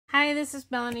Hi, this is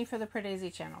Melanie for the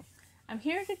Pardesi channel. I'm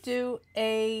here to do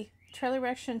a trailer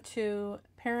reaction to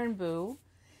Peranbu,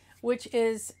 which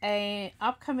is a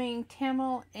upcoming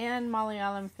Tamil and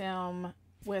Malayalam film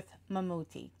with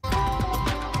Mammootty.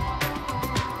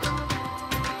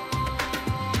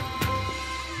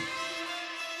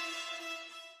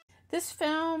 This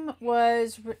film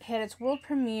had its world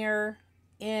premiere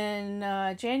in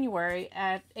January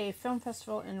at a film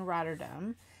festival in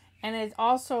Rotterdam, and it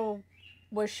also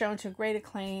was shown to great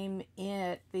acclaim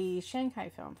at the Shanghai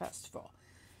Film Festival.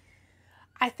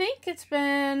 I think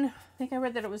I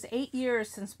read that it was 8 years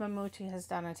since Mammootty has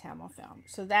done a Tamil film.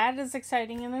 So that is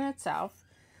exciting in itself.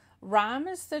 Ram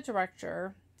is the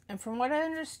director, and from what I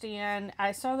understand,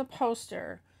 I saw the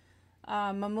poster.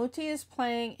 Mammootty is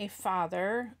playing a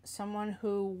father, someone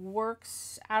who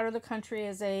works out of the country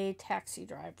as a taxi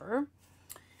driver.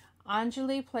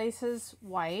 Anjali plays his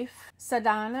wife.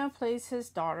 Sadhana plays his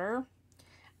daughter.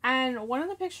 And one of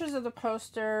the pictures of the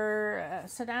poster,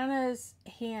 Sadhana's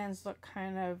hands look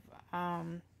kind of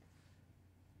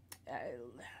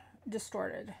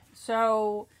distorted.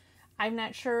 So I'm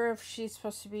not sure if she's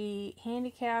supposed to be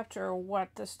handicapped or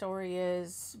what the story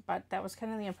is, but that was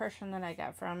kind of the impression that I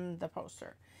got from the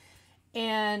poster.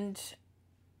 And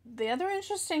the other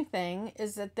interesting thing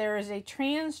is that there is a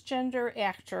transgender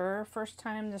actor, first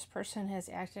time this person has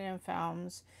acted in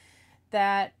films,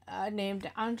 that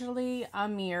named Anjali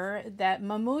Amir, that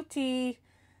Mammootty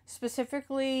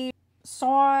specifically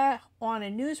saw on a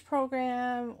news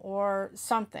program or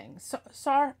something.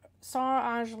 Saw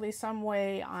Anjali some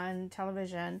way on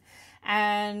television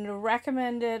and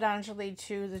recommended Anjali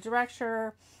to the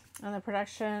director and the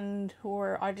production, who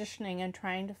were auditioning and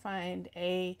trying to find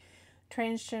a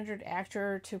transgendered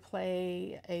actor to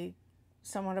play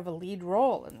somewhat of a lead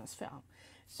role in this film.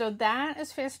 So that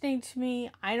is fascinating to me.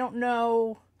 I don't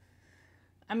know.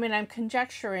 I mean, I'm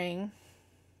conjecturing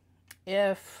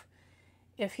if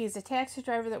he's a taxi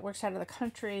driver that works out of the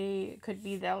country, it could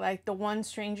be that like the one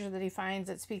stranger that he finds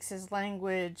that speaks his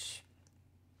language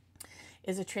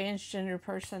is a transgender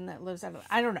person that lives out of.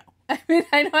 I don't know. I mean,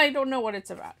 I don't know what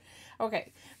it's about.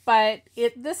 Okay, but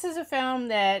this is a film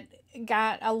that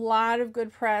got a lot of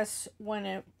good press when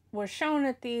it was shown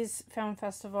at these film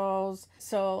festivals.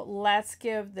 So let's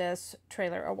give this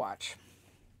trailer a watch.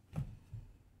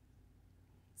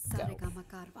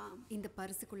 இந்த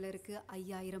பரிசுக்குள்ள இருக்கு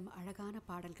 5000 அழகான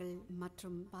பாடல்கள்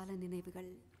மற்றும் பல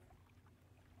நினைவுகள்.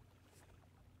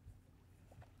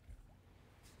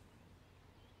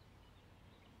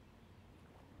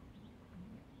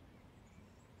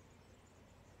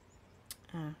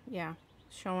 Yeah,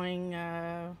 showing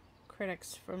critics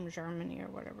from Germany or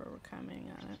whatever were commenting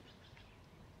on it.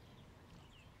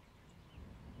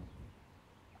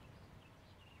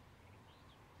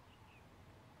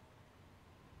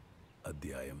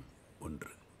 அத்தியாயம்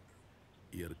 1.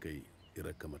 இயற்கை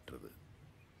இரக்கமற்றது.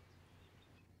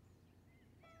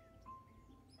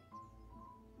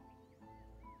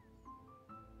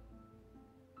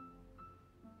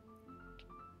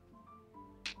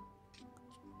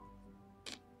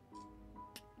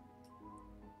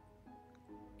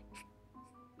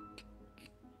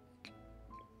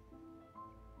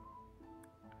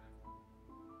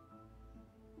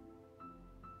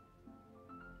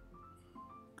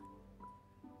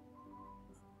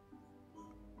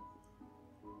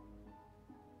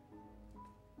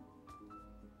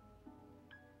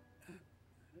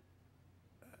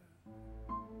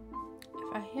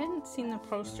 If I hadn't seen the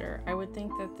poster, I would think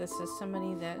that this is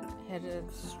somebody that had a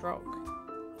stroke.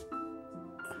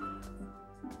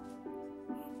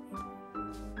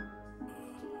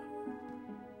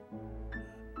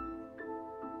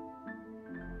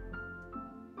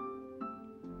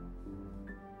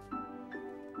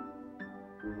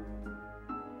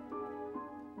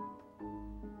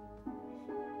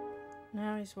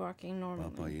 Now he's walking normally.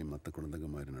 பாப்பாயே மற்ற குழந்தைங்க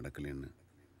மாதிரி நடக்கலன்னு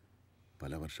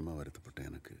பல வருஷமாக வருத்தப்பட்டேன்.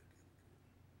 எனக்கு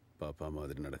பாப்பா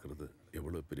மாதிரி நடக்கிறது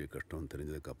எவ்வளோ பெரிய கஷ்டம்னு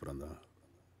தெரிஞ்சதுக்கு அப்புறம் தான்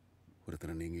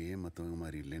ஒருத்தரை நீங்கள் ஏன் மற்றவங்க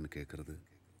மாதிரி இல்லைன்னு கேட்குறது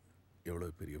எவ்வளோ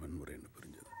பெரிய வன்முறைன்னு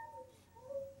புரிஞ்சது.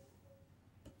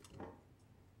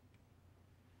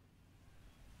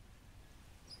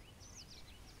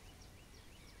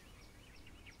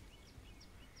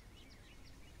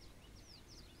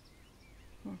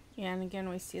 Yeah, and again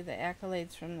we see the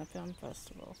accolades from the film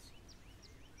festivals.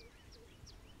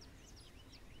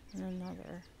 And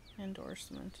another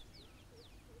endorsement.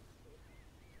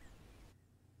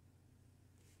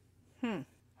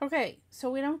 Okay, so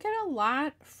we don't get a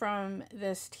lot from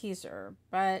this teaser,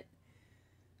 but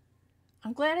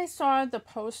I'm glad I saw the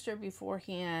poster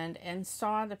beforehand and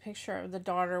saw the picture of the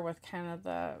daughter with kind of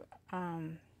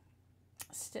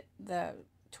the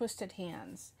twisted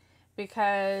hands,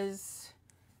 because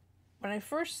when I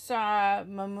first saw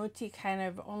Mammootty kind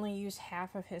of only use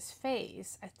half of his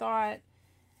face, I thought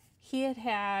he had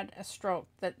had a stroke.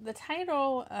 The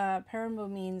title, Peranbu,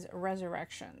 means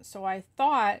resurrection. So I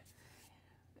thought,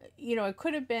 you know, it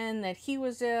could have been that he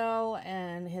was ill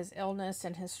and his illness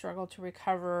and his struggle to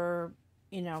recover,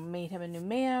 you know, made him a new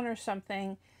man or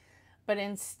something. But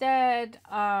instead,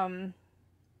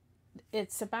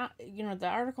 it's about, you know, the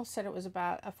article said it was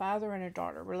about a father and a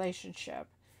daughter relationship.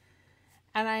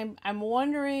 And I'm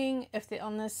wondering if the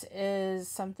illness is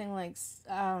something like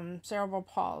cerebral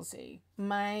palsy.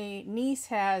 My niece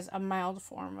has a mild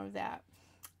form of that.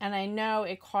 And I know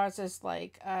it causes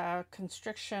like a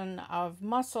constriction of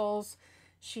muscles.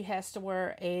 She has to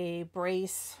wear a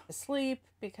brace to sleep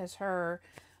because to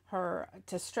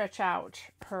stretch out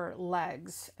her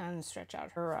legs and stretch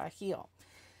out her heel.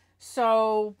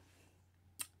 So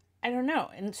I don't know.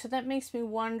 And so that makes me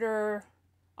wonder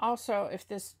also if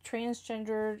this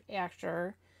transgendered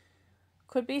actor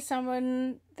could be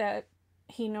someone that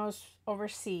he knows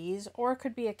overseas, or it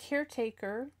could be a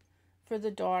caretaker for the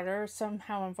daughter,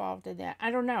 somehow involved in that. I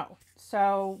don't know.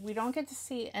 So we don't get to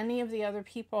see any of the other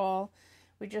people.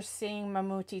 We're just seeing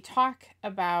Mammootty talk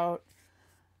about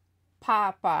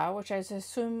Papa, which I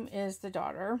assume is the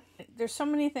daughter. There's so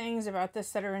many things about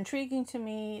this that are intriguing to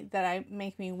me that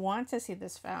make me want to see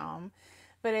this film.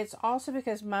 But it's also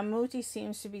because Mammootty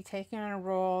seems to be taking on a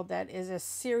role that is a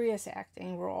serious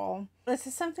acting role. This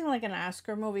is something like an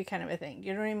Oscar movie kind of a thing.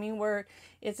 You know what I mean? Where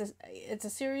it's a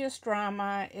serious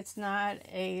drama. It's not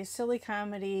a silly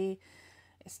comedy.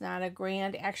 It's not a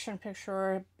grand action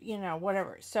picture, you know,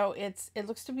 whatever. So it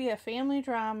looks to be a family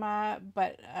drama,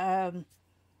 but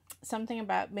something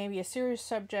about maybe a serious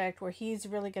subject where he's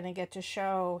really going to get to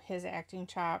show his acting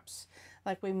chops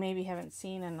like we maybe haven't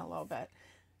seen in a little bit.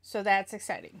 So that's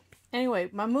exciting. Anyway,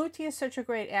 Mammootty is such a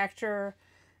great actor.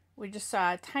 We just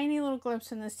saw a tiny little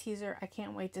glimpse in this teaser. I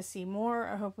can't wait to see more.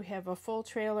 I hope we have a full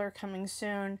trailer coming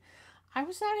soon. I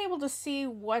was not able to see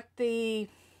what the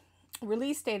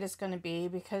release date is going to be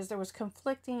because there was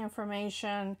conflicting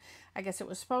information. I guess it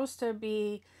was supposed to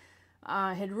be,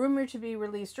 had rumored to be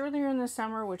released earlier in the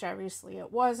summer, which obviously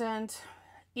it wasn't.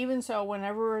 Even so,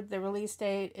 whenever the release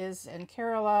date is in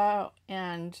Kerala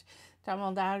and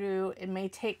Tamil Nadu, it may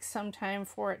take some time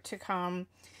for it to come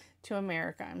to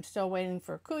America. I'm still waiting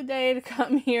for Kuday to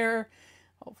come here,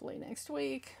 hopefully next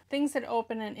week. Things that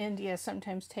open in India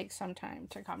sometimes take some time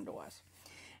to come to us.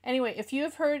 Anyway, if you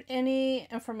have heard any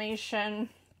information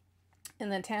in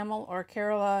the Tamil or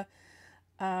Kerala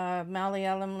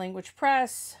Malayalam language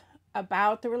press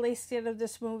about the release date of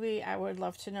this movie, I would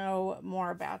love to know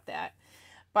more about that.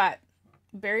 But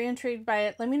very intrigued by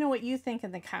it. Let me know what you think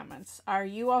in the comments. Are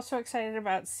you also excited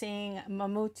about seeing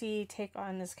Mammootty take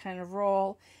on this kind of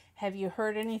role? Have you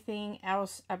heard anything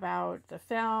else about the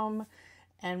film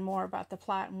and more about the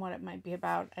plot and what it might be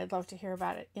about? I'd love to hear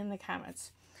about it in the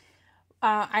comments.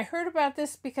 I heard about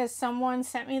this because someone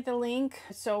sent me the link,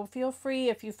 so feel free,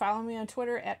 if you follow me on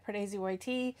Twitter at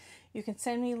PardesiYT, you can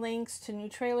send me links to new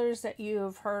trailers that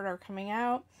you've heard are coming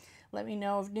out. Let me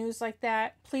know of news like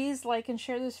that. Please like and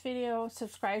share this video,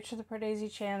 subscribe to the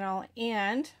Pardesi channel,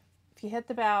 and if you hit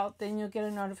the bell, then you'll get a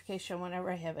notification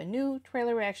whenever I have a new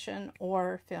trailer reaction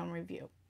or film review.